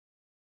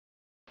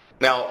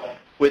Now,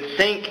 with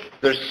Sync,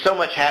 there's so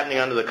much happening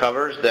under the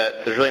covers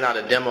that there's really not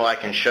a demo I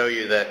can show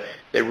you that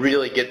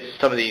really gets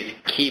some of these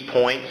key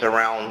points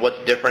around what's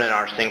different in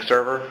our Sync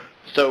server.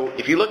 So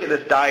if you look at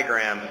this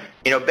diagram,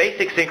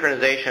 basic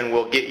synchronization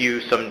will get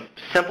you some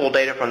simple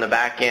data from the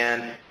back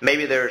end.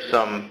 Maybe there's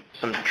some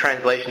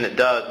translation that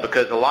does,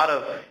 because a lot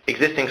of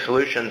existing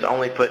solutions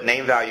only put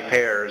name-value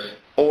pairs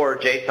or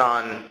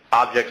JSON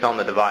objects on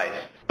the device.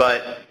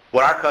 But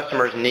what our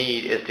customers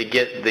need is to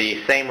get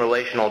the same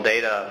relational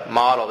data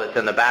model that's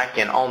in the back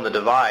end on the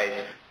device,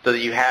 so that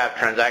you have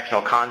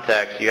transactional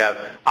context, you have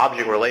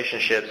object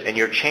relationships, and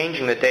you're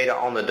changing the data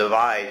on the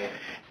device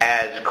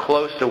as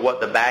close to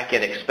what the back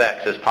end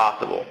expects as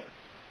possible.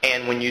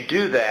 And when you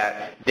do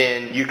that,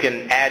 then you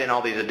can add in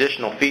all these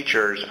additional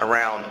features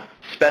around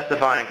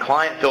specifying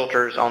client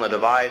filters on the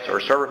device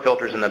or server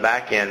filters in the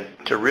back end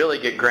to really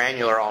get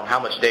granular on how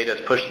much data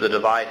is pushed to the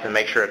device and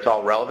make sure it's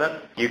all relevant.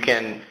 You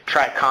can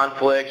track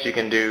conflicts. You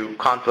can do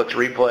conflicts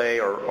replay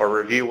or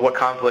review what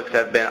conflicts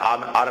have been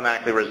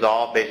automatically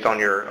resolved based on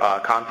your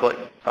conflict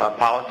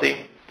policy.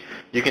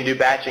 You can do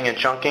batching and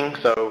chunking.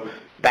 So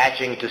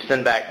batching to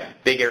send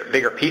back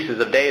bigger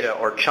pieces of data,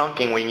 or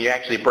chunking when you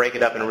actually break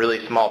it up in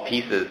really small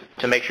pieces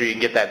to make sure you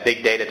can get that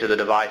big data to the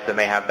device that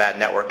may have bad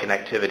network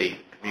connectivity.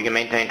 You can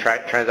maintain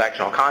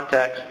transactional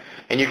context,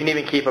 and you can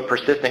even keep a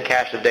persistent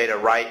cache of data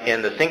right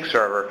in the Sync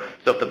server.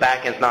 So if the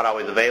backend's not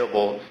always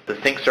available,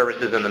 the Sync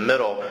services in the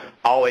middle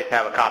always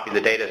have a copy of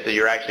the data, so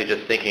you're actually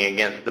just syncing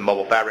against the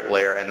mobile fabric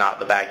layer and not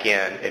the back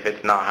end if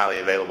it's not highly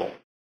available.